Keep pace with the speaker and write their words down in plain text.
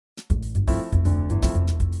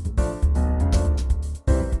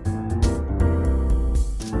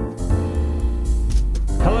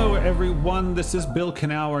everyone. This is Bill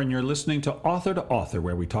Knauer, and you're listening to Author2Author,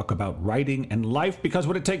 where we talk about writing and life, because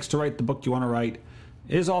what it takes to write the book you want to write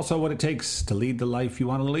is also what it takes to lead the life you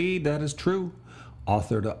want to lead. That is true.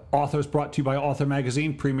 Author2Author is brought to you by Author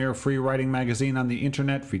Magazine, premier free writing magazine on the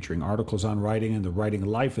internet, featuring articles on writing and the writing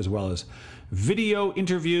life, as well as video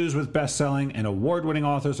interviews with best-selling and award-winning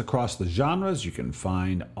authors across the genres. You can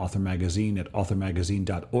find Author Magazine at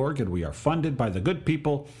authormagazine.org, and we are funded by the good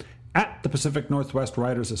people at the Pacific Northwest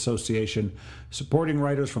Writers Association, supporting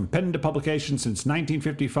writers from pen to publication since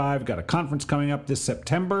 1955. Got a conference coming up this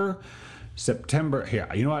September. Here,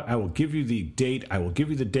 you know what? I will give you the date. I will give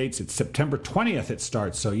you the dates. It's September 20th it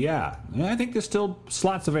starts. So yeah, I think there's still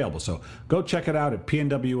slots available. So go check it out at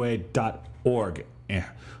pnwa.org.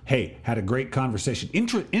 Hey, had a great conversation,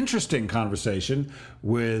 interesting conversation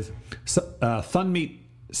with Tanmeet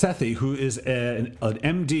Sethi, who is an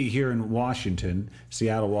MD here in Washington,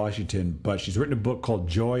 Seattle, Washington, but she's written a book called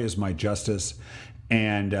Joy is My Justice,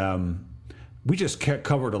 and we just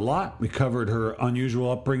covered a lot. We covered her unusual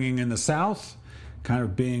upbringing in the South, kind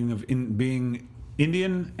of being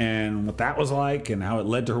Indian, and what that was like, and how it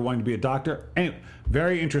led to her wanting to be a doctor. Anyway,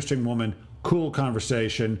 very interesting woman, cool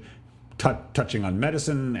conversation, touching on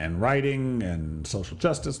medicine and writing and social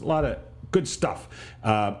justice, a lot of good stuff.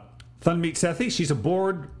 Tanmeet Sethi, she's a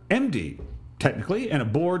board MD, technically, and a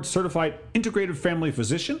board-certified Integrative Family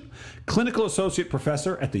Physician, clinical associate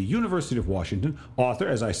professor at the University of Washington, author,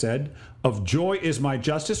 as I said, of Joy is My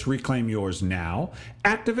Justice, Reclaim Yours Now,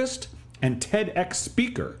 activist and TEDx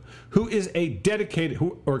speaker, who has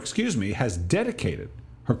dedicated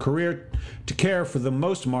her career to care for the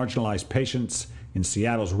most marginalized patients in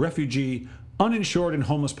Seattle's refugee, uninsured, and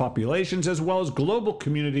homeless populations, as well as global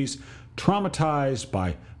communities traumatized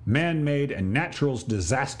by man-made and natural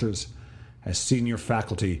disasters, as senior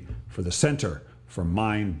faculty for the Center for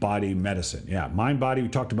Mind-Body Medicine. Yeah, mind-body, we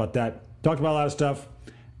talked about that. Talked about a lot of stuff.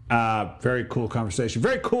 Very cool conversation.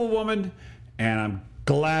 Very cool woman, and I'm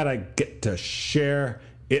glad I get to share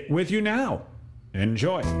it with you now.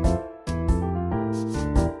 Enjoy.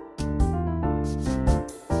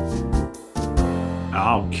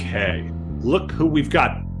 Okay, look who we've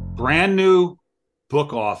got. Brand new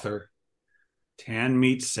book author,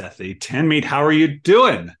 Tanmeet Sethi. Tanmeet, how are you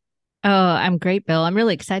doing? Oh, I'm great, Bill. I'm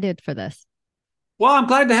really excited for this. Well, I'm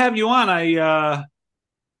glad to have you on.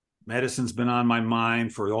 Medicine's been on my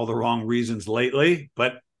mind for all the wrong reasons lately,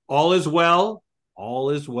 but all is well. All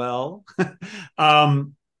is well.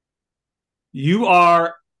 You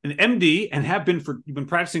are an MD and you've been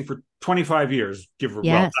practicing for 25 years, Yes.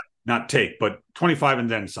 Well, not take, but 25 and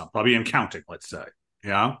then some, probably in counting, let's say.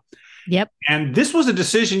 Yeah. Yep. And this was a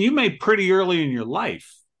decision you made pretty early in your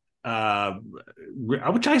life,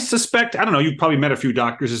 which I suspect, I don't know, you probably met a few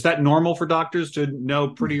doctors. Is that normal for doctors to know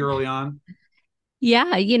pretty early on?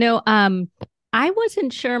 Yeah. I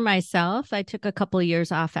wasn't sure myself. I took a couple of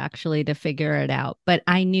years off actually to figure it out, but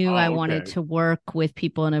I knew I wanted to work with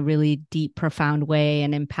people in a really deep, profound way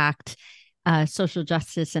and impact social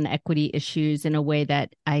justice and equity issues in a way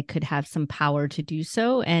that I could have some power to do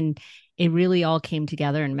so. And it really all came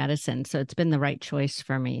together in medicine. So it's been the right choice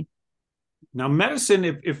for me. Now, medicine,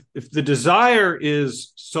 if the desire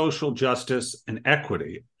is social justice and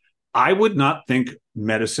equity, I would not think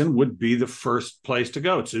medicine would be the first place to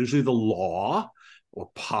go. It's usually the law or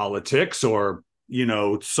politics or,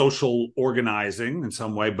 social organizing in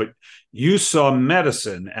some way. But you saw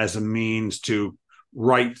medicine as a means to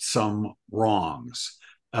right some wrongs.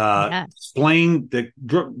 Yes. Make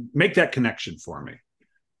that connection for me.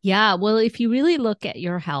 Yeah. Well, if you really look at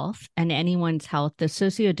your health and anyone's health, the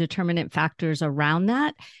socio-determinant factors around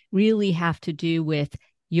that really have to do with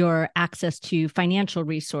your access to financial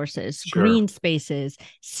resources, Sure. Green spaces,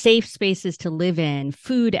 safe spaces to live in,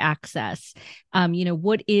 food access.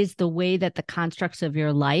 What is the way that the constructs of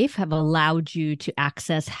your life have allowed you to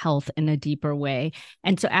access health in a deeper way?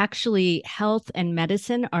 And so actually health and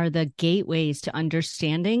medicine are the gateways to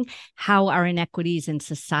understanding how our inequities in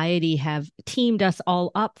society have teamed us all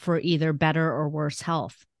up for either better or worse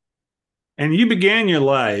health. And you began your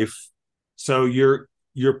life, so your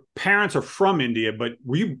parents are from India, but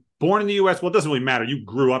were you born in the U.S.? Well, it doesn't really matter. You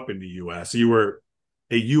grew up in the U.S. You were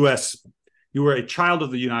a child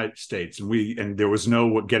of the United States, and there was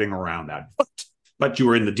no getting around that. But you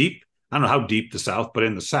were in the deep, I don't know how deep the South, but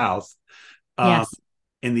in the South, Yes.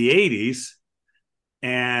 in the 80s.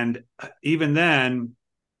 And even then,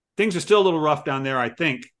 things are still a little rough down there, I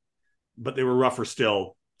think, but they were rougher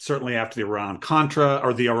still. Certainly after the Iran-Contra or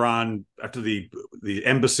after the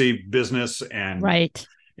embassy business. And Right.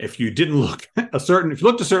 if you looked a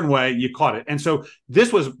certain way, you caught it. And so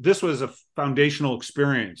this was a foundational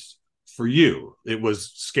experience for you? It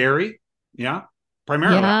was scary, yeah,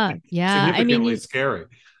 primarily, Yeah. I significantly mean, scary.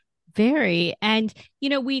 very. And,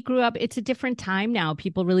 we grew up, it's a different time now.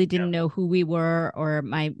 People really didn't know who we were, or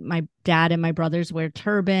my dad and my brothers wear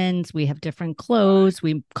turbans. We have different clothes.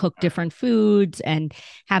 We cook different foods and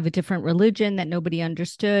have a different religion that nobody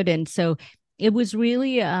understood. And so it was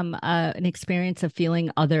really an experience of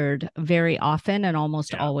feeling othered very often and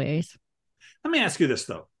almost always. Let me ask you this,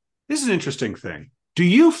 though. This is an interesting thing. Do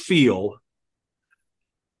you feel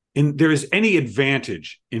there is any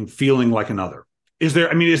advantage in feeling like another? Is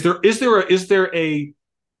there a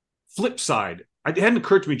flip side? It hadn't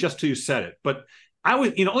occurred to me just till you said it, but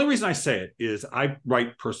the only reason I say it is I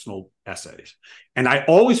write personal essays, and I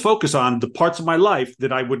always focus on the parts of my life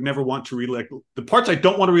that I would never want to relive. The parts I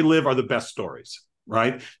don't want to relive are the best stories,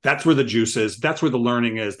 right? That's where the juice is. That's where the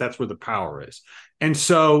learning is. That's where the power is. And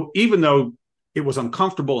so even though it was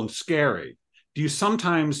uncomfortable and scary, do you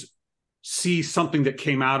sometimes see something that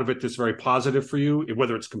came out of it that's very positive for you,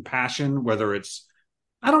 whether it's compassion, whether it's,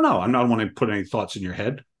 I don't know. I'm not want to put any thoughts in your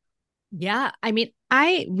head. Yeah. I mean,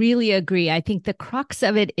 I really agree. I think the crux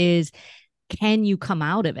of it is, can you come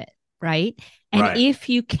out of it? Right. And if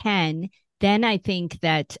you can, then I think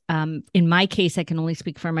that in my case, I can only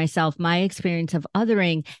speak for myself. My experience of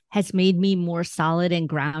othering has made me more solid and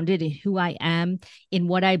grounded in who I am, in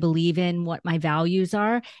what I believe in, what my values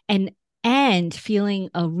are, and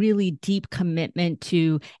feeling a really deep commitment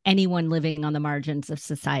to anyone living on the margins of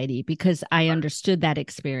society, because I understood that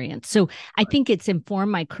experience. So I think it's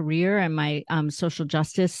informed my career and my social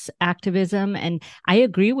justice activism. And I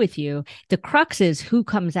agree with you. The crux is who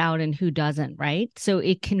comes out and who doesn't, right? So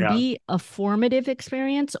it can be a formative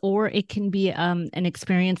experience, or it can be an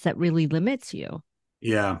experience that really limits you.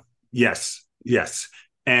 Yeah. Yes.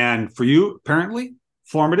 And for you, apparently,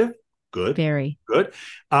 formative. Good. Very good.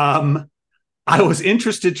 I was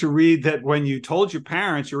interested to read that when you told your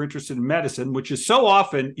parents you're interested in medicine, which is so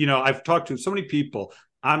often, I've talked to so many people.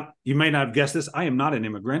 You may not have guessed this. I am not an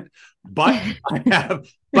immigrant, but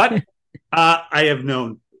I have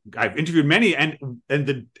known. I've interviewed many, and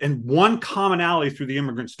one commonality through the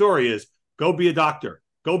immigrant story is go be a doctor,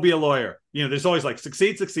 go be a lawyer. There's always like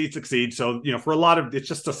succeed. So for a lot of it's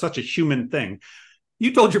just such a human thing.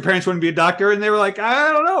 You told your parents you want to be a doctor, and they were like,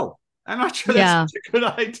 I don't know. I'm not sure that's such a good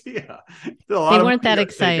idea. They weren't that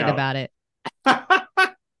excited about it.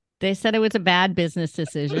 They said it was a bad business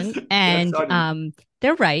decision. And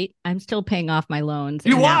they're right. I'm still paying off my loans.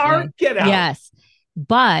 You are? Get out. Yes.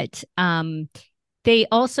 But they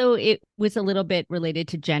also, it was a little bit related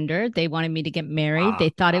to gender. They wanted me to get married. They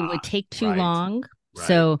thought it would take too long. Right.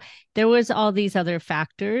 So there was all these other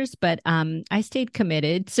factors, but I stayed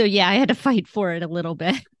committed. So yeah, I had to fight for it a little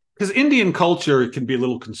bit. Because Indian culture can be a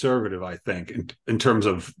little conservative, I think, in terms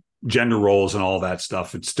of gender roles and all that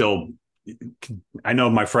stuff. It's still, I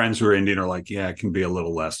know my friends who are Indian are like, yeah, it can be a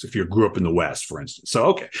little less if you grew up in the West, for instance. So,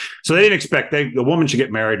 okay. So they didn't expect the woman should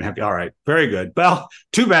get married and have, all right, very good. Well,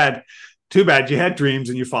 too bad. You had dreams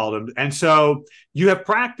and you followed them. And so you have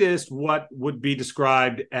practiced what would be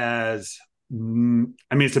described as,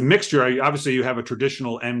 it's a mixture. Obviously, you have a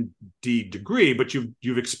traditional MD degree, but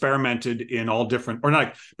you've experimented in all different, or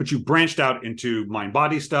not, but you've branched out into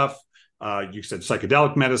mind-body stuff. You said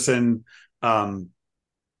psychedelic medicine. And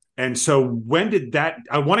so when did that,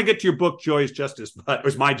 I want to get to your book, Joy is Justice, but it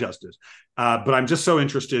was my justice. But I'm just so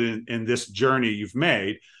interested in this journey you've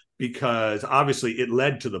made, because obviously it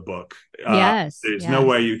led to the book. Yes. There's no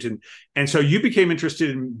way you can. And so you became interested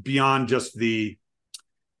in beyond just the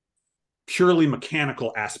purely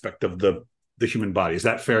mechanical aspect of the human body. Is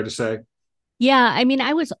that fair to say? Yeah. I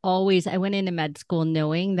went into med school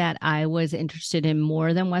knowing that I was interested in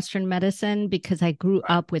more than Western medicine, because I grew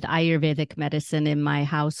up with Ayurvedic medicine in my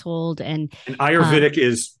household. And Ayurvedic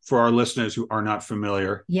is, for our listeners who are not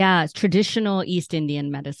familiar. Yeah, it's traditional East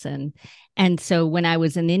Indian medicine. And so when I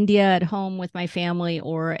was in India at home with my family,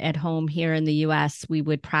 or at home here in the US, we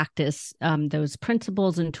would practice those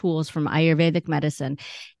principles and tools from Ayurvedic medicine.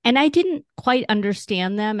 And I didn't quite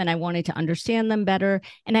understand them, and I wanted to understand them better.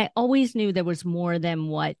 And I always knew there was more than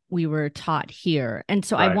what we were taught here. And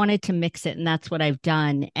so I wanted to mix it, and that's what I've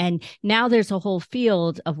done. And now there's a whole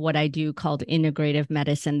field of what I do called integrative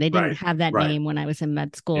medicine. They didn't have that name when I was in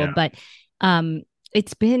med school, but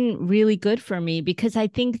it's been really good for me, because I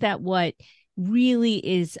think that what really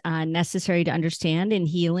is necessary to understand in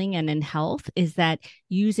healing and in health is that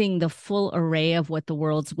using the full array of what the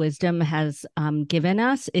world's wisdom has given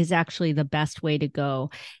us is actually the best way to go.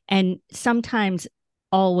 And sometimes,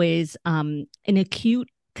 always, in acute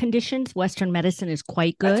conditions, Western medicine is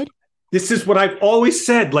quite good. This is what I've always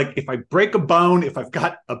said. Like, if I break a bone, if I've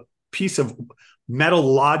got a piece of metal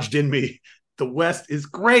lodged in me. The West is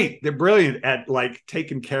great. They're brilliant at like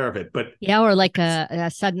taking care of it. But yeah, or like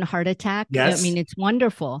a sudden heart attack. I yes, mean, it's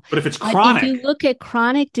wonderful. but if it's But if chronic, you look at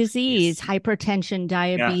chronic disease, yes. hypertension,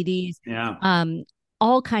 Yeah, diabetes, yeah,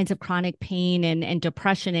 all kinds of chronic pain and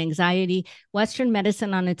depression, anxiety, Western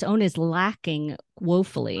medicine on its own is lacking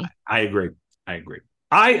woefully. I agree. I agree.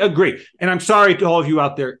 I agree. And I'm sorry to all of you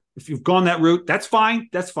out there. If you've gone that route, that's fine.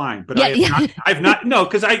 That's fine. But Yeah, yeah. I've not, no,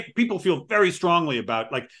 because people feel very strongly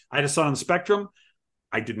about, like, I had a son on the spectrum.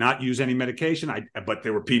 I did not use any medication. But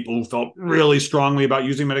there were people who felt really strongly about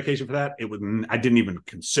using medication for that. I didn't even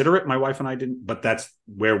consider it. My wife and I didn't, but that's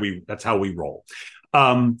how we roll.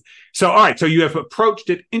 So, all right. So you have approached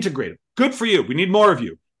it integrative. Good for you. We need more of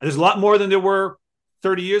you. There's a lot more than there were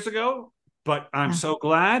 30 years ago, but I'm so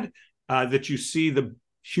glad that you see the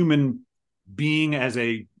human being as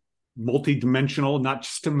a multidimensional, not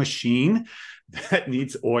just a machine that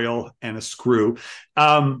needs oil and a screw.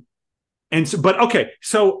 And so, but it's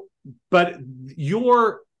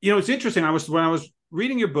interesting. When I was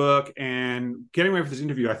reading your book and getting ready for this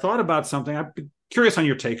interview, I thought about something. I'd be curious on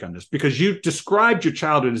your take on this, because you described your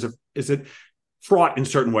childhood as it fraught in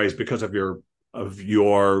certain ways because of your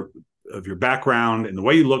background and the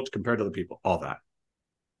way you looked compared to other people, all that.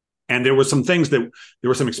 And there were some things there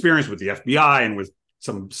was some experience with the FBI and with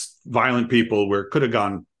some violent people where it could have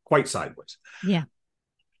gone quite sideways. Yeah.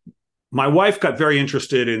 My wife got very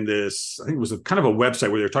interested in this. I think it was kind of a website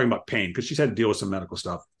where they were talking about pain, because she's had to deal with some medical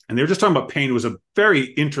stuff. And they were just talking about pain. It was a very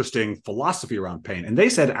interesting philosophy around pain. And they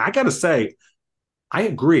said, I got to say, I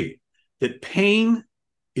agree that pain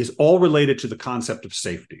is all related to the concept of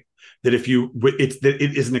safety. That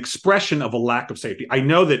it is an expression of a lack of safety. I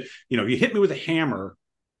know that, you hit me with a hammer.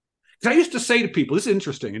 Because I used to say to people, this is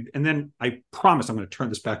interesting, and then I promise I'm going to turn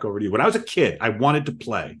this back over to you. When I was a kid, I wanted to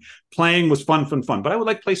play. Playing was fun, but I would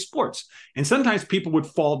like to play sports. And sometimes people would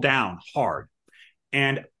fall down hard.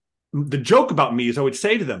 And the joke about me is I would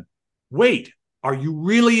say to them, wait, are you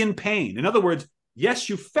really in pain? In other words, yes,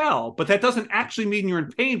 you fell, but that doesn't actually mean you're in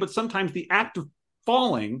pain. But sometimes the act of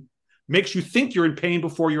falling makes you think you're in pain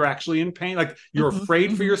before you're actually in pain. Like you're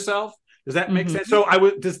afraid for yourself. Does that make sense? So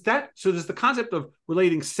does the concept of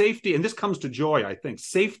relating safety, and this comes to joy, I think,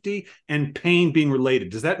 safety and pain being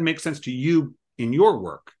related. Does that make sense to you in your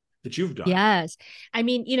work that you've done? Yes. I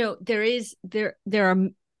mean, there are,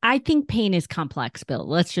 I think pain is complex, Bill.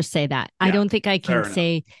 Let's just say that. Yeah, I don't think I can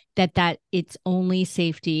say that it's only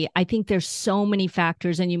safety. I think there's so many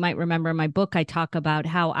factors. And you might remember in my book, I talk about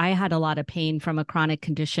how I had a lot of pain from a chronic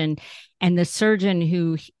condition. And the surgeon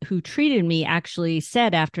who treated me actually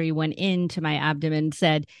said, after he went into my abdomen,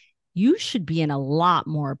 said, you should be in a lot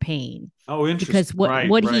more pain. Oh, interesting. Because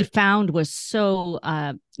what he found was so,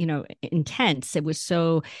 intense. It was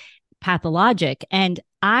so pathologic. And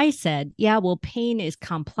I said, yeah, well, pain is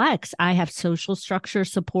complex. I have social structure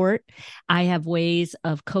support. I have ways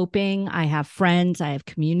of coping. I have friends. I have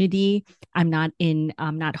community. I'm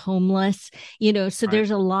not homeless, so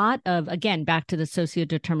there's a lot of, again, back to the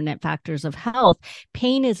sociodeterminant factors of health.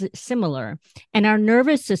 Pain is similar. And our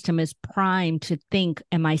nervous system is primed to think,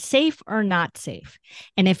 am I safe or not safe?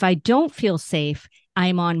 And if I don't feel safe,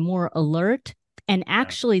 I'm on more alert. And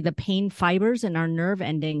actually, the pain fibers in our nerve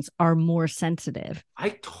endings are more sensitive. I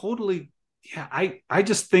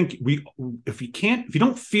just think if you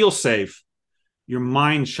don't feel safe, your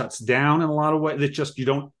mind shuts down in a lot of ways. It's just,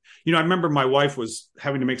 I remember my wife was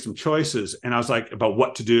having to make some choices, and I was like, about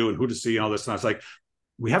what to do and who to see and all this. And I was like,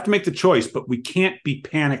 we have to make the choice, but we can't be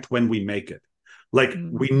panicked when we make it. Like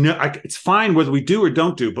we know it's fine whether we do or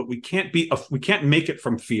don't do, but we can't make it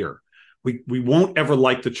from fear. We won't ever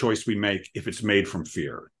like the choice we make if it's made from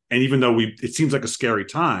fear. And even though it seems like a scary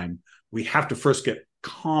time, we have to first get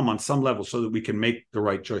calm on some level so that we can make the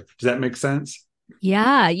right choice. Does that make sense?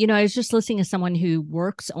 Yeah. I was just listening to someone who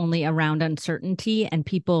works only around uncertainty and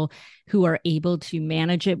people who are able to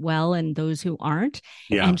manage it well and those who aren't.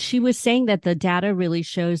 Yeah. And she was saying that the data really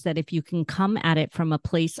shows that if you can come at it from a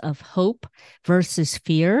place of hope versus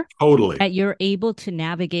fear, totally, that you're able to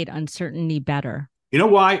navigate uncertainty better. You know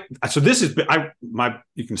why? So this is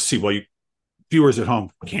you can see, well, viewers at home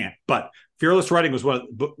can't, but Fearless Writing was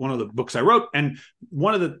one of the books I wrote, and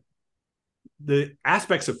one of the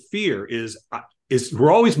aspects of fear is we're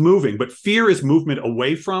always moving, but fear is movement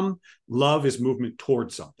away from, love is movement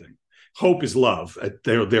towards something. Hope is love.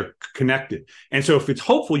 They're connected. And so if it's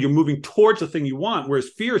hopeful, you're moving towards the thing you want,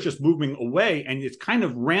 whereas fear is just moving away, and it's kind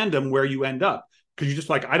of random where you end up, because you're just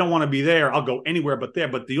like, I don't want to be there. I'll go anywhere but there,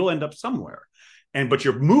 but you'll end up somewhere. But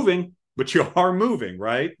you're moving, but you are moving,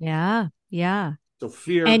 right? Yeah. Yeah. So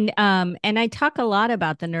fear. And I talk a lot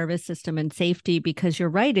about the nervous system and safety, because you're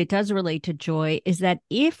right, it does relate to joy, is that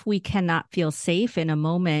if we cannot feel safe in a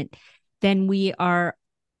moment, then we are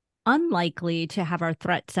unlikely to have our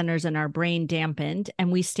threat centers in our brain dampened,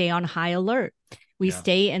 and we stay on high alert. We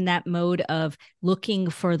stay in that mode of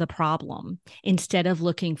looking for the problem instead of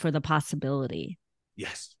looking for the possibility.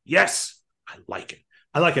 Yes. Yes. I like it.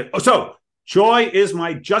 I like it. Oh, so joy is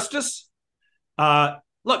my justice.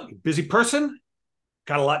 Look, busy person,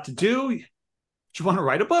 got a lot to do. Do you want to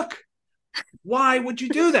write a book? Why would you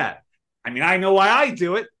do that? I mean, I know why I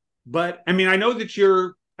do it, but I mean, I know that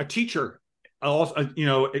you're a teacher. Also, you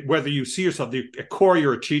know, whether you see yourself, at core,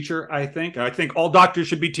 you're a teacher. I think all doctors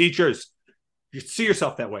should be teachers. You see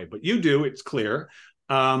yourself that way, but you do. It's clear.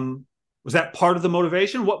 Was that part of the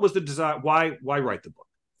motivation? What was the desire? Why write the book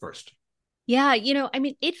first? Yeah, you know, I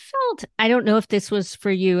mean, it felt, I don't know if this was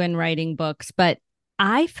for you in writing books, but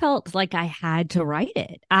I felt like I had to write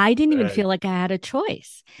it. I didn't even feel like I had a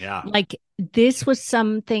choice. Yeah. Like this was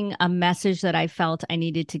something, a message that I felt I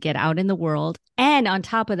needed to get out in the world. And on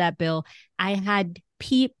top of that, Bill, I had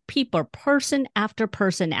people, person after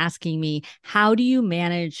person asking me, how do you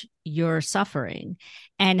manage your suffering?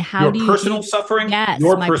 And how do you personal suffering? Yes,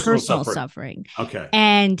 your my personal suffering. Okay.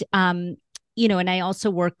 And, you know, and I also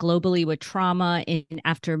work globally with trauma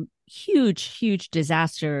after huge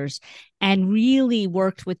disasters, and really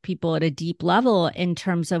worked with people at a deep level in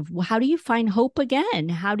terms of how do you find hope again?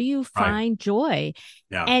 How do you find joy?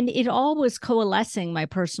 Yeah. And it all was coalescing, my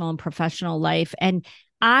personal and professional life. And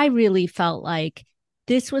I really felt like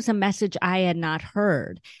this was a message I had not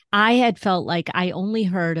heard. I had felt like I only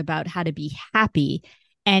heard about how to be happy.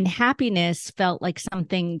 And happiness felt like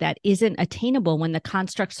something that isn't attainable when the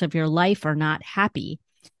constructs of your life are not happy.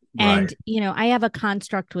 And, you know, I have a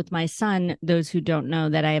construct with my son, those who don't know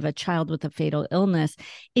that I have a child with a fatal illness.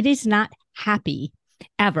 It is not happy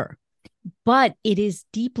ever, but it is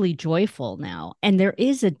deeply joyful now. And there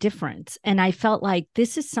is a difference. And I felt like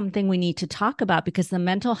this is something we need to talk about, because the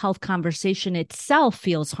mental health conversation itself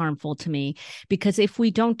feels harmful to me. Because if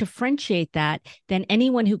we don't differentiate that, then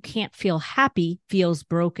anyone who can't feel happy feels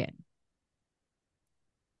broken.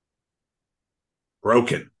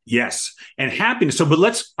 Broken. Yes. And happiness. So, but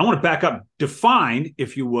I want to back up. Define,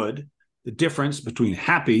 if you would, the difference between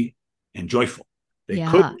happy and joyful.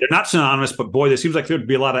 They're not synonymous, but boy, there seems like there'd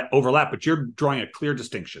be a lot of overlap, but you're drawing a clear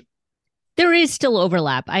distinction. There is still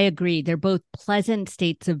overlap. I agree. They're both pleasant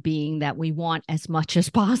states of being that we want as much as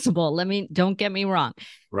possible. Don't get me wrong.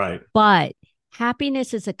 Right. But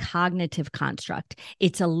happiness is a cognitive construct.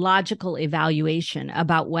 It's a logical evaluation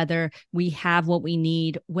about whether we have what we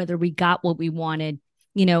need, whether we got what we wanted,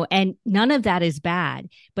 you know, and none of that is bad.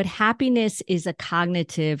 But happiness is a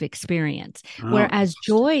cognitive experience, whereas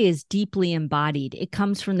joy is deeply embodied. It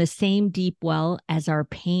comes from the same deep well as our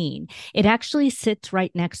pain. It actually sits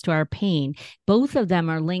right next to our pain. Both of them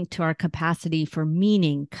are linked to our capacity for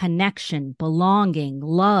meaning, connection, belonging,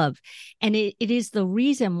 love. And it is the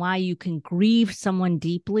reason why you can grieve someone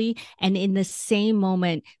deeply and in the same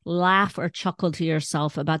moment laugh or chuckle to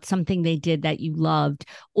yourself about something they did that you loved,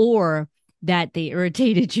 or that they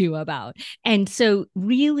irritated you about. And so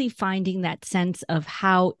really finding that sense of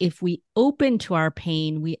how, if we open to our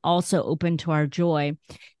pain, we also open to our joy.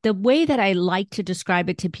 The way that I like to describe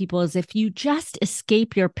it to people is, if you just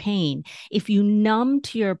escape your pain, if you numb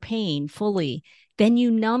to your pain fully, then you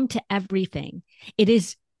numb to everything. It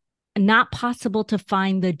is not possible to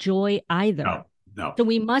find the joy either. No. So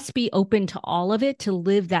we must be open to all of it to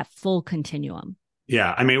live that full continuum.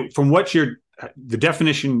 Yeah. I mean, from what the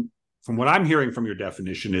definition, from what I'm hearing from your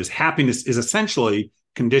definition, is happiness is essentially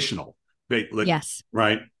conditional. Yes.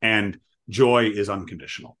 Right. And joy is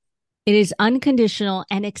unconditional. It is unconditional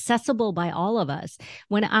and accessible by all of us.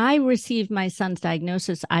 When I received my son's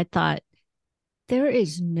diagnosis, I thought, there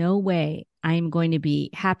is no way I'm going to be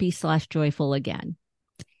happy/joyful again.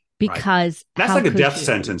 Because that's like a death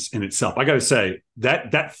sentence in itself. I got to say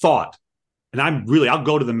that thought, and I'll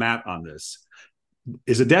go to the mat on this,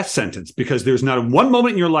 is a death sentence, because there's not one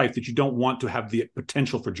moment in your life that you don't want to have the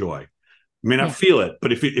potential for joy. You may not feel it,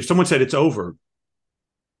 but if someone said it's over,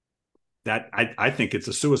 that I think it's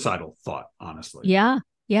a suicidal thought, honestly.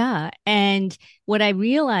 Yeah. And what I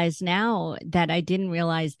realize now that I didn't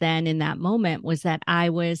realize then in that moment was that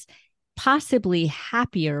I was possibly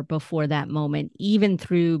happier before that moment, even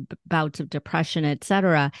through bouts of depression,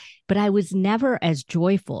 etc. But I was never as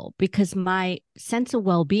joyful, because my sense of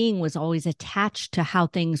well-being was always attached to how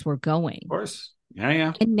things were going. Of course.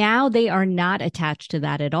 Yeah. And now they are not attached to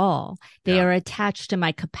that at all. They are attached to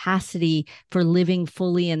my capacity for living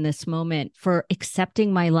fully in this moment, for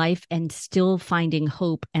accepting my life and still finding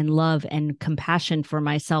hope and love and compassion for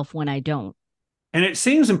myself when I don't. And it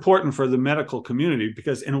seems important for the medical community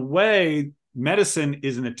because, in a way, medicine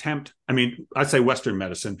is an attempt. I mean, I'd say Western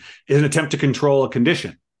medicine is an attempt to control a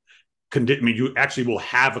condition. I mean, you actually will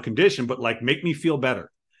have a condition, but like, make me feel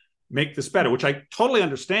better, make this better, which I totally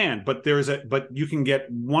understand. But but you can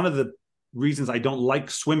get, one of the reasons I don't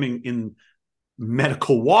like swimming in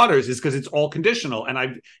medical waters is because it's all conditional. And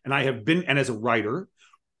I have been, and as a writer,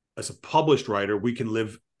 as a published writer, we can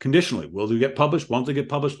live conditionally. Will they get published? Won't they get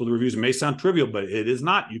published? Will the reviews? It may sound trivial, but it is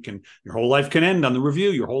not. Your whole life can end on the review.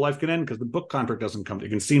 Your whole life can end because the book contract doesn't come. It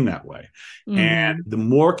can seem that way. Mm-hmm. And the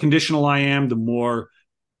more conditional I am, the more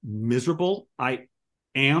miserable I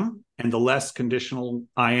am. And the less conditional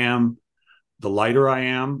I am, the lighter I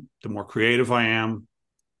am, the more creative I am,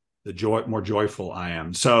 the more joyful I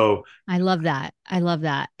am. So I love that.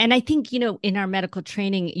 And I think, in our medical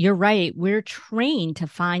training, you're right. We're trained to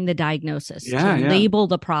find the diagnosis, to label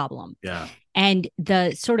the problem. Yeah. And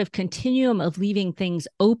the sort of continuum of leaving things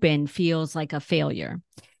open feels like a failure.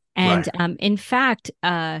 And in fact,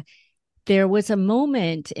 there was a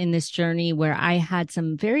moment in this journey where I had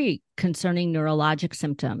some very concerning neurologic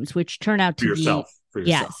symptoms, which turned out to be for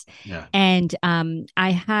yourself. Yes. Yeah. And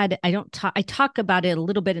I talk about it a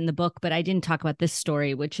little bit in the book, but I didn't talk about this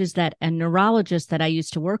story, which is that a neurologist that I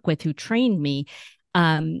used to work with who trained me,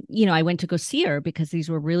 I went to go see her because these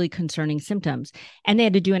were really concerning symptoms, and they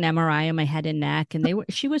had to do an MRI on my head and neck, and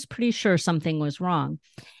she was pretty sure something was wrong.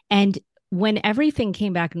 And when everything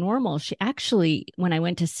came back normal, she actually, when I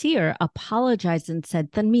went to see her, apologized and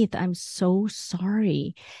said, "Tanmeet, I'm so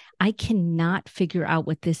sorry. I cannot figure out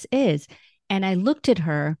what this is." And I looked at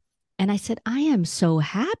her and I said, "I am so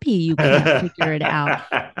happy you can't figure it out."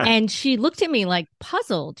 And she looked at me like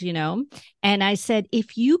puzzled, and I said,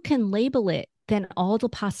 "If you can label it, then all the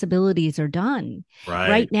possibilities are done.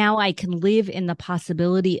 Right now, I can live in the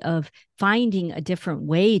possibility of finding a different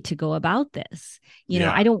way to go about this.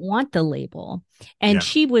 I don't want the label." And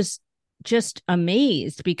she was just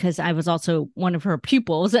amazed because I was also one of her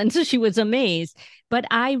pupils. And so she was amazed. But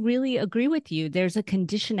I really agree with you. There's a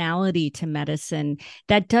conditionality to medicine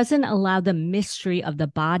that doesn't allow the mystery of the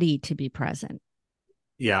body to be present.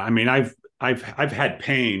 Yeah. I mean, I've had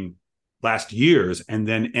pain last years and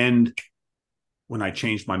then end when I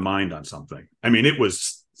changed my mind on something. I mean, it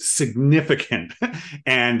was significant.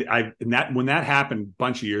 And when that happened a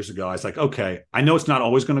bunch of years ago, I was like, okay, I know it's not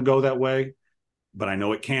always going to go that way, but I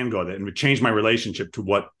know it can go that. And it changed my relationship to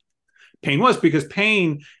what pain was, because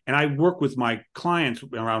pain, and I work with my clients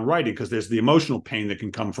around writing because there's the emotional pain that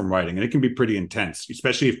can come from writing, and it can be pretty intense,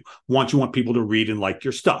 especially if once you want people to read and like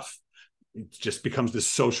your stuff. It just becomes this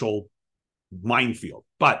social minefield.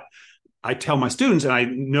 But I tell my students, and I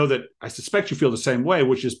know that I suspect you feel the same way,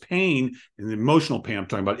 which is pain, and the emotional pain I'm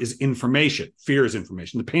talking about is information. Fear is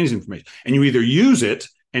information. The pain is information. And you either use it,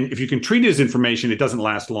 and if you can treat it as information, it doesn't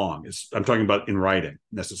last long. I'm talking about in writing.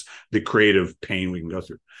 This is the creative pain we can go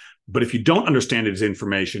through. But if you don't understand it as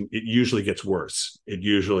information, it usually gets worse. It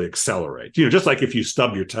usually accelerates. Just like if you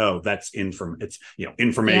stub your toe, that's information.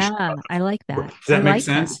 Yeah, I like that. Does that make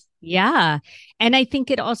sense? That. Yeah. And I think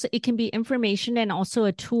it can be information and also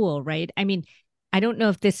a tool, right? I mean, I don't know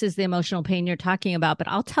if this is the emotional pain you're talking about, but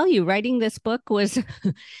I'll tell you, writing this book was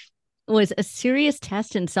a serious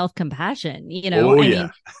test in self-compassion.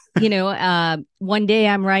 One day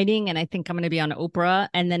I'm writing and I think I'm going to be on Oprah,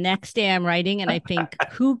 and the next day I'm writing and I think,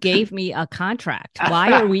 who gave me a contract?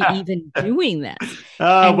 Why are we even doing this?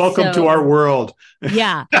 Welcome to our world.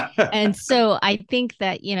 Yeah. And so I think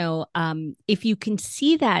that, if you can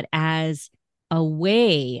see that as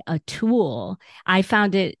a tool, I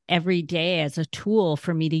found it every day as a tool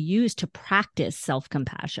for me to use to practice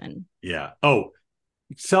self-compassion. Yeah. Oh,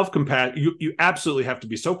 self-compassion. You absolutely have to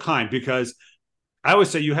be so kind, because I always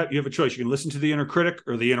say you have a choice. You can listen to the inner critic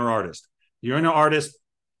or the inner artist. Your inner artist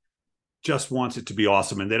just wants it to be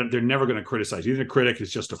awesome, and they're never going to criticize you. The critic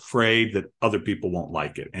is just afraid that other people won't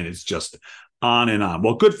like it, and it's just on and on.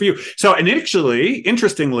 Well, good for you. So,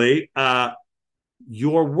 interestingly,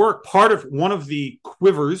 your work, part of one of the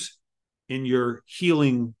quivers in your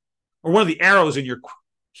healing, or one of the arrows in your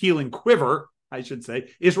healing quiver, I should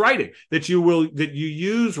say, is writing. That you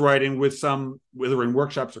use writing whether in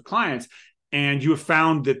workshops or clients, and you have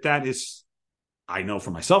found that is, I know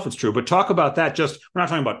for myself it's true, but talk about that. We're not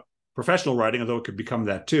talking about professional writing, although it could become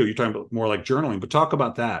that too. You're talking about more like journaling, but talk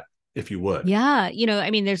about that. if you would. Yeah.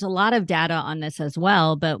 I mean, there's a lot of data on this as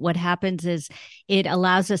well, but what happens is it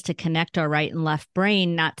allows us to connect our right and left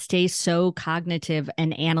brain, not stay so cognitive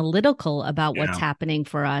and analytical about what's happening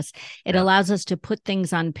for us. It allows us to put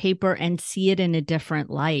things on paper and see it in a different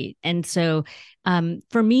light. And so,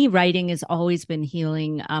 for me, writing has always been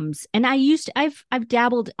healing. And I've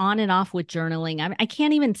dabbled on and off with journaling. I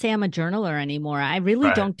can't even say I'm a journaler anymore. I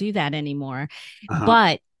really don't do that anymore,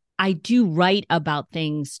 but I do write about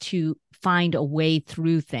things to find a way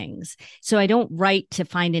through things. So I don't write to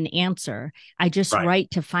find an answer. I just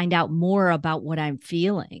write to find out more about what I'm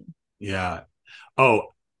feeling. Yeah. Oh,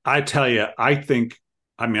 I tell you, I've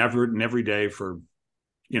written every day for,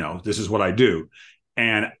 this is what I do.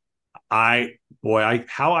 And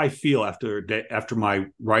how I feel after my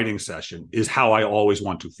writing session is how I always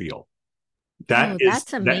want to feel.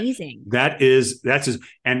 That's amazing.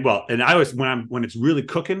 And I always, when it's really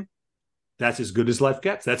cooking, that's as good as life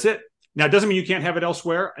gets. That's it. Now, it doesn't mean you can't have it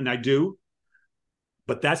elsewhere, and I do,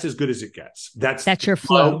 but that's as good as it gets. That's your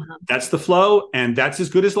flow. That's the flow, and that's as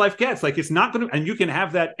good as life gets. Like, it's not going to, and you can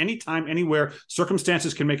have that anytime, anywhere.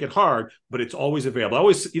 Circumstances can make it hard, but it's always available.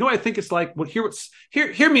 I think it's like,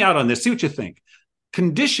 hear me out on this. See what you think.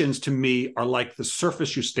 Conditions to me are like the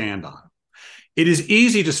surface you stand on. It is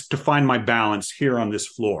easy to find my balance here on this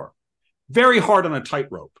floor. Very hard on a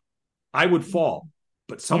tightrope. I would fall,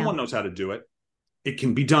 but someone knows how to do it. It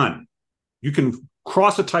can be done. You can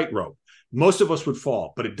cross a tightrope. Most of us would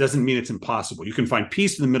fall, but it doesn't mean it's impossible. You can find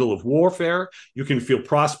peace in the middle of warfare. You can feel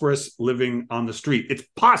prosperous living on the street. It's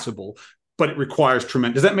possible, but it requires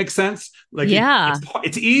tremendous. Does that make sense?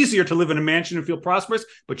 It's easier to live in a mansion and feel prosperous,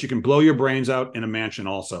 but you can blow your brains out in a mansion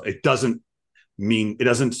also. It doesn't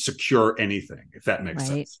secure anything, if that makes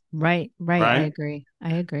sense. Right. I agree.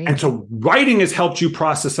 And so writing has helped you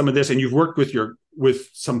process some of this, and you've worked with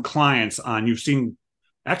some clients you've seen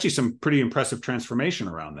actually some pretty impressive transformation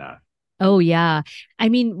around that. Oh, yeah. I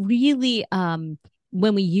mean, really, when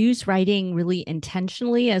we use writing really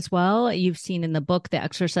intentionally as well, you've seen in the book the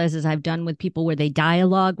exercises I've done with people where they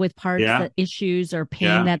dialogue with parts, the issues or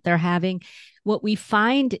pain that they're having. What we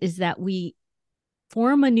find is that we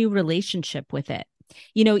form a new relationship with it.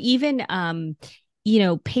 Even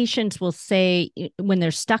patients will say when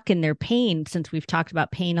they're stuck in their pain, since we've talked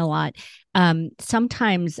about pain a lot,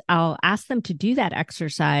 sometimes I'll ask them to do that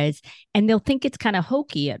exercise and they'll think it's kind of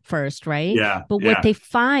hokey at first, right? Yeah. But what they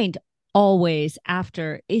find always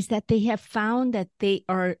after is that they have found that they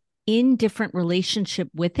are in different relationship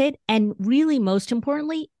with it, and really, most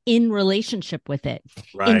importantly, in relationship with it,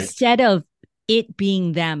 instead of it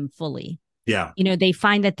being them fully. Yeah. They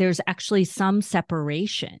find that there's actually some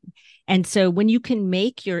separation. And so when you can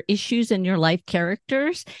make your issues and your life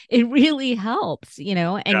characters, it really helps,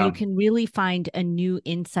 and you can really find a new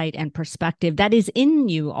insight and perspective that is in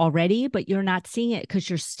you already, but you're not seeing it because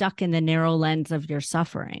you're stuck in the narrow lens of your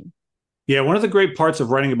suffering. Yeah. One of the great parts of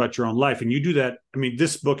writing about your own life, and you do that. I mean,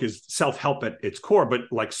 this book is self-help at its core, but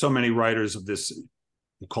like so many writers of this,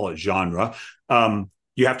 we'll call it genre,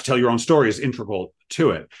 you have to tell your own story is integral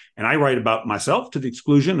to it. And I write about myself to the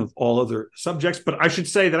exclusion of all other subjects. But I should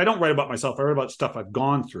say that I don't write about myself. I write about stuff I've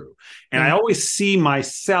gone through. And I always see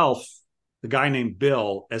myself, the guy named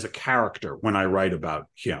Bill, as a character when I write about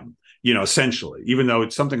him, essentially, even though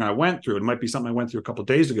it's something I went through. It might be something I went through a couple of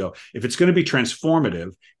days ago. If it's going to be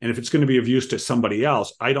transformative and if it's going to be of use to somebody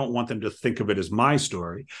else, I don't want them to think of it as my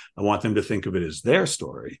story. I want them to think of it as their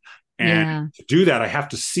story. And to do that,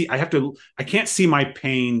 I can't see my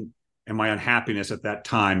pain and my unhappiness at that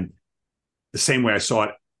time the same way I saw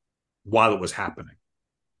it while it was happening.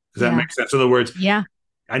 Does that make sense? In other words,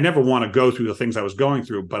 I never want to go through the things I was going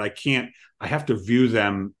through, but I have to view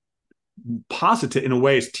them positive in a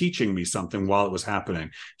way as teaching me something while it was happening.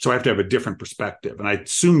 So I have to have a different perspective. And I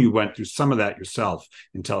assume you went through some of that yourself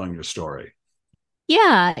in telling your story.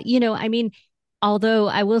 Yeah. I mean, although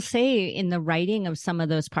I will say in the writing of some of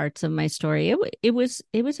those parts of my story, it was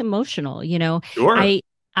emotional, Sure.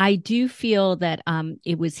 I do feel that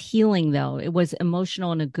it was healing, though. It was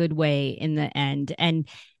emotional in a good way in the end. And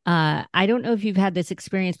I don't know if you've had this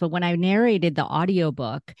experience, but when I narrated the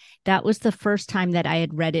audiobook, that was the first time that I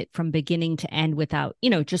had read it from beginning to end without,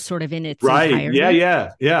 just sort of in its entirety.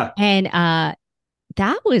 Yeah. And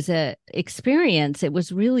that was a experience. It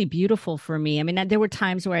was really beautiful for me. I mean, there were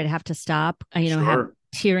times where I'd have to stop, have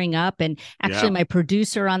tearing up. And actually my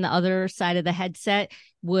producer on the other side of the headset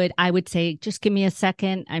I would say, just give me a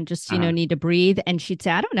second. I'm just, need to breathe. And she'd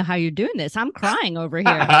say, I don't know how you're doing this. I'm crying over here.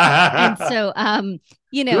 And so,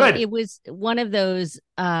 Good. It was one of those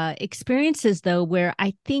experiences, though, where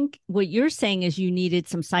I think what you're saying is you needed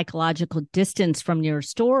some psychological distance from your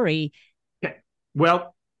story.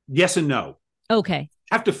 Well, Yes and no. Okay.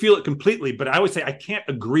 Have to feel it completely, but I would say I can't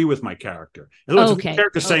agree with my character. In other words, if the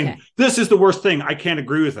character saying this is the worst thing, I can't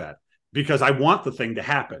agree with that because I want the thing to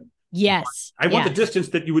happen. Yes. I want the distance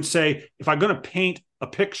that you would say, if I'm going to paint a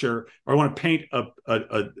picture or I want to paint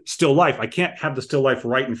a still life, I can't have the still life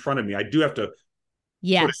right in front of me. I do have to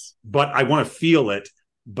but I want to feel it,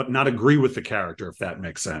 but not agree with the character, if that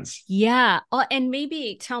makes sense. Yeah. And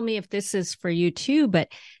maybe tell me if this is for you too,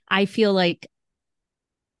 but I feel like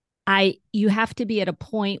you have to be at a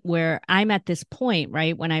point where I'm at this point,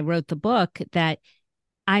 right? When I wrote the book, that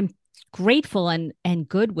I'm grateful and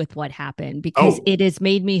good with what happened because it has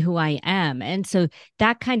made me who I am. And so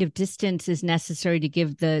that kind of distance is necessary to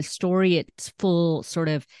give the story its full sort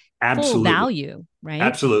of full value, right?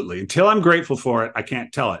 Absolutely. Until I'm grateful for it, I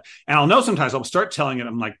can't tell it. And I'll know sometimes I'll start telling it.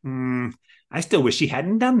 I'm like, I still wish she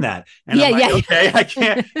hadn't done that. And I'm like, okay, I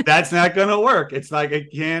can't, that's not going to work. It's like, I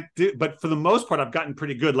can't do, but for the most part, I've gotten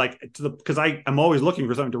pretty good. Like because I'm always looking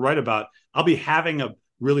for something to write about. I'll be having a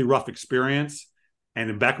really rough experience. And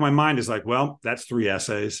in the back of my mind is like, well, that's 3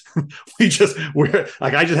 essays. we're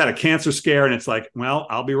like, I just had a cancer scare and it's like, well,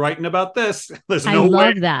 I'll be writing about this. There's no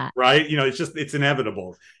way, that. Right. It's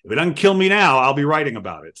inevitable. If it doesn't kill me now, I'll be writing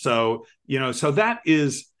about it. So, so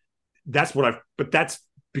that's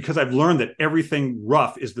because I've learned that everything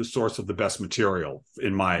rough is the source of the best material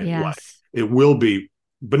in my life. It will be,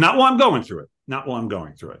 but not while I'm going through it.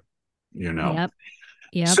 Yep.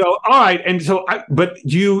 So, all right. And so, I want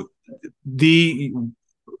to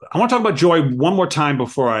talk about joy one more time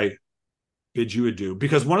before I bid you adieu,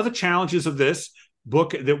 because one of the challenges of this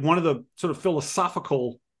book, that one of the sort of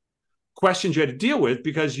philosophical questions you had to deal with,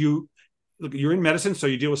 because you're in medicine, so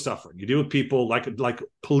you deal with suffering. You deal with people like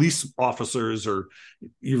police officers, or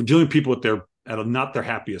you're dealing with people at not their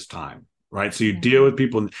happiest time, right? So you deal with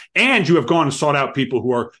people, and you have gone and sought out people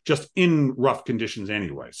who are just in rough conditions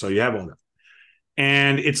anyway. So you have all that.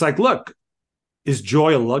 And it's like, look, is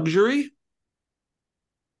joy a luxury?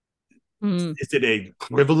 Is it a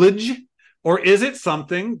privilege? Or is it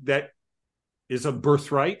something that is a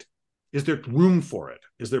birthright? Is there room for it?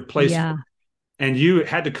 Is there place for it? And you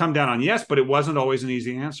had to come down on yes, but it wasn't always an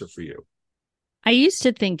easy answer for you. I used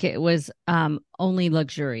to think it was only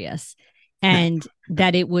luxurious and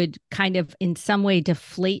that it would kind of in some way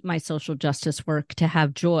deflate my social justice work to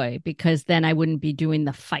have joy, because then I wouldn't be doing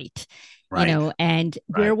the fight, and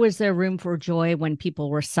where was there room for joy when people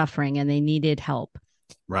were suffering and they needed help?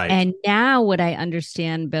 Right. And now what I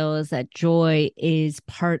understand, Bill, is that joy is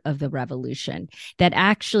part of the revolution, that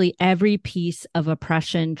actually every piece of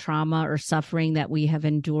oppression, trauma, or suffering that we have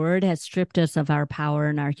endured has stripped us of our power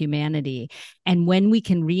and our humanity. And when we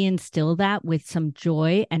can reinstill that with some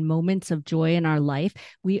joy and moments of joy in our life,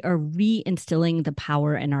 we are reinstilling the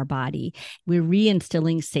power in our body. We're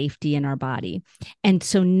reinstilling safety in our body. And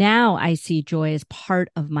so now I see joy as part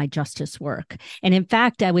of my justice work. And in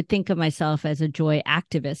fact, I would think of myself as a joy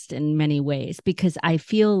activist in many ways, because I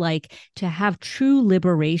feel like to have true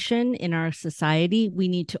liberation in our society, we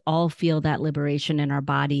need to all feel that liberation in our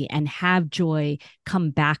body and have joy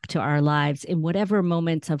come back to our lives in whatever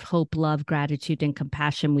moments of hope, love, gratitude, and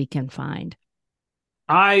compassion we can find.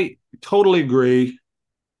 I totally agree.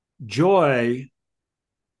 Joy,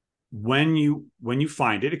 when you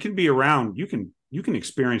find it, it can be around, you can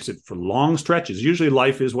experience it for long stretches. Usually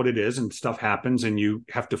life is what it is and stuff happens and you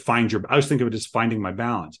have to find I always think of it as finding my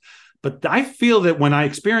balance. But I feel that when I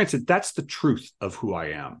experience it, that's the truth of who I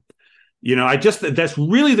am. That's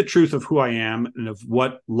really the truth of who I am and of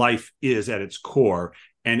what life is at its core.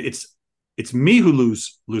 And it's me who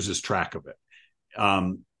loses track of it.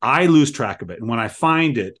 I lose track of it. And when I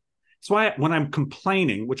find it, that's why when I'm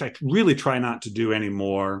complaining, which I really try not to do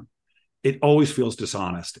anymore, it always feels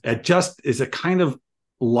dishonest. It just is a kind of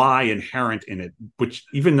lie inherent in it, which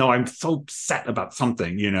even though I'm so upset about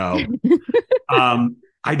something,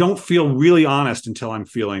 I don't feel really honest until I'm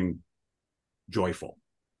feeling joyful.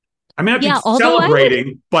 I mean, I'd be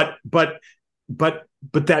celebrating, but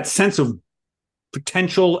that sense of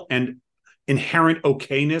potential and inherent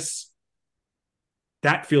okayness,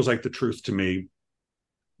 that feels like the truth to me.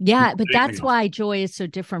 Yeah, but that's why joy is so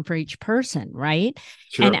different for each person, right?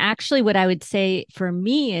 Sure. And actually what I would say for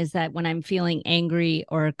me is that when I'm feeling angry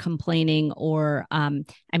or complaining or,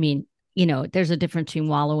 there's a difference between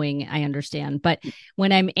wallowing, I understand. But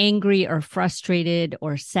when I'm angry or frustrated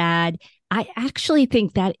or sad, I actually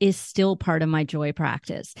think that is still part of my joy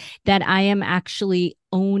practice, that I am actually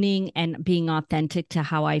owning and being authentic to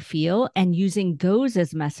how I feel and using those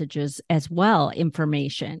as messages as well,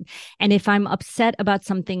 information. And if I'm upset about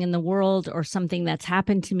something in the world or something that's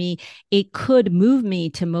happened to me, it could move me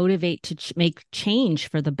to motivate to make change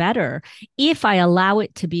for the better if I allow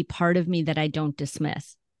it to be part of me that I don't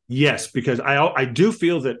dismiss. Yes, because I do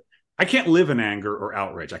feel that I can't live in anger or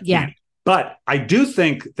outrage. I can't. Yeah. But I do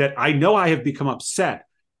think that I know I have become upset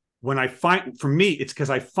when for me, it's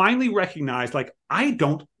because I finally recognize, like, I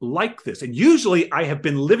don't like this. And usually I have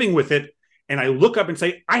been living with it, and I look up and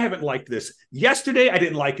say, I haven't liked this. Yesterday, I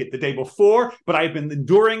didn't like it the day before, but I've been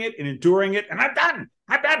enduring it, and I'm done.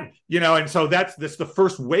 And so that's the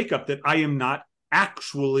first wake up that I am not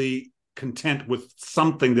actually content with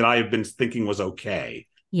something that I have been thinking was okay.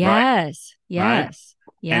 Yes. Right? Yes. Right?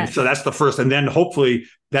 Yes. And so that's the first. And then hopefully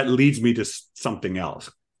that leads me to something else.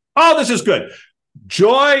 Oh, this is good.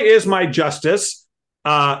 Joy is My Justice.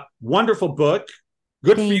 Wonderful book.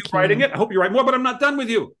 Good for you writing it. I hope you write more, but I'm not done with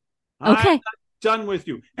you. Okay. I'm not done with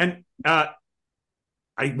you. And I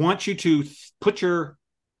want you to put your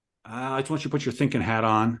thinking hat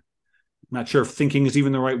on. I'm not sure if thinking is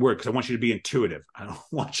even the right word, because I want you to be intuitive. I don't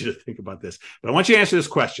want you to think about this, but I want you to answer this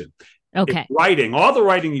question. Okay. If all the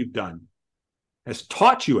writing you've done has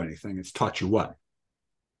taught you anything, it's taught you what?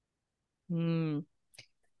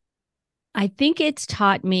 I think it's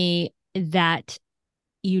taught me that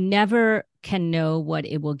you never can know what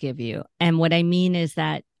it will give you. And what I mean is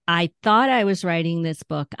that I thought I was writing this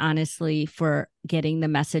book, honestly, for getting the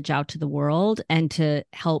message out to the world and to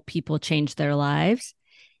help people change their lives.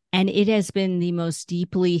 And it has been the most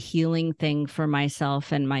deeply healing thing for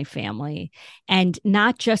myself and my family. And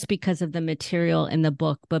not just because of the material in the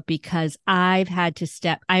book, but because I've had to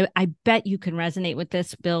I bet you can resonate with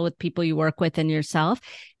this, Bill, with people you work with and yourself.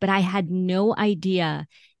 But I had no idea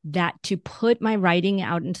that to put my writing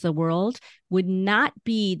out into the world would not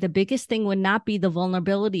be the biggest thing, would not be the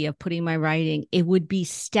vulnerability of putting my writing. It would be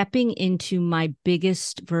stepping into my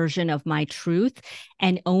biggest version of my truth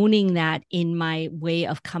and owning that in my way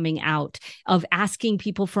of coming out, of asking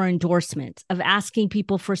people for endorsements, of asking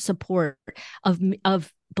people for support,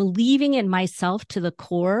 of believing in myself to the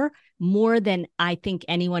core more than I think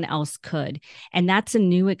anyone else could. And that's a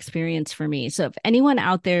new experience for me. So if anyone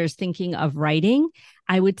out there is thinking of writing,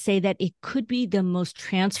 I would say that it could be the most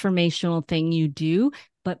transformational thing you do,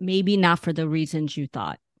 but maybe not for the reasons you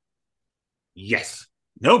thought. Yes.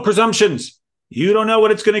 No presumptions. You don't know what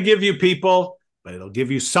it's going to give you, people, but it'll give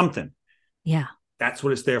you something. Yeah. That's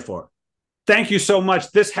what it's there for. Thank you so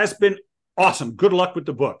much. This has been awesome. Good luck with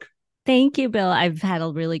the book. Thank you, Bill. I've had a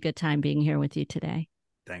really good time being here with you today.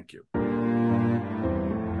 Thank you.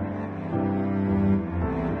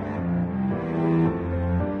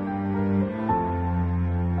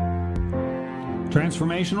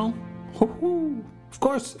 Transformational? Of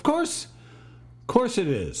course it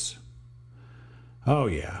is. Oh,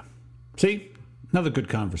 yeah. See? Another good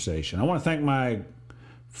conversation. I want to thank my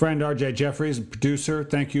friend RJ Jeffries, producer.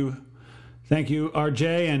 Thank you,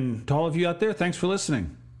 RJ, and to all of you out there, thanks for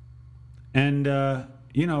listening. And,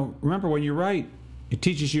 remember, when you write, it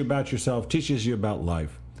teaches you about yourself, teaches you about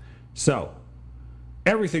life. So,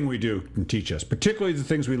 everything we do can teach us, particularly the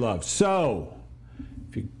things we love. So,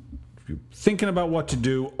 if you're thinking about what to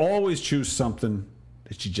do, always choose something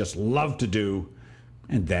that you just love to do,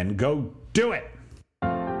 and then go do it.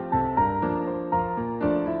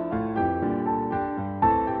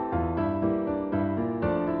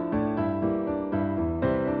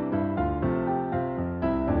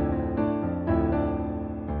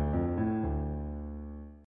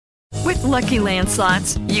 With Lucky Land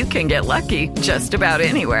Slots, you can get lucky just about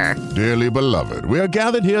anywhere. Dearly beloved, we are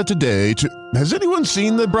gathered here today to... Has anyone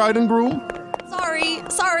seen the bride and groom?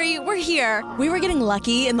 Sorry, we're here. We were getting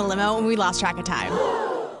lucky in the limo and we lost track of time.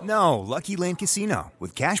 No, Lucky Land Casino,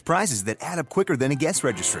 with cash prizes that add up quicker than a guest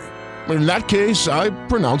registry. In that case, I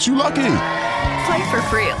pronounce you lucky. Play for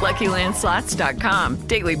free at LuckyLandSlots.com.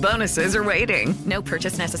 Daily bonuses are waiting. No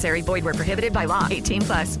purchase necessary. Void where prohibited by law.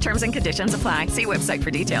 18+. Terms and conditions apply. See website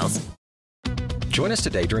for details. Join us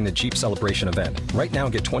today during the Jeep Celebration event. Right now,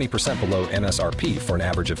 get 20% below MSRP for an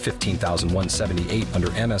average of $15,178 under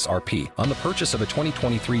MSRP on the purchase of a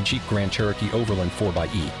 2023 Jeep Grand Cherokee Overland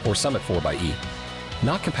 4xE or Summit 4xE.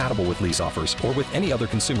 Not compatible with lease offers or with any other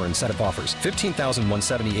consumer incentive offers.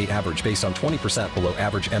 $15,178 average based on 20% below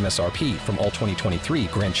average MSRP from all 2023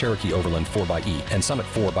 Grand Cherokee Overland 4xE and Summit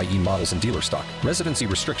 4xE models in dealer stock. Residency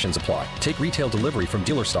restrictions apply. Take retail delivery from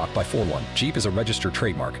dealer stock by 4/1. Jeep is a registered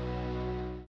trademark.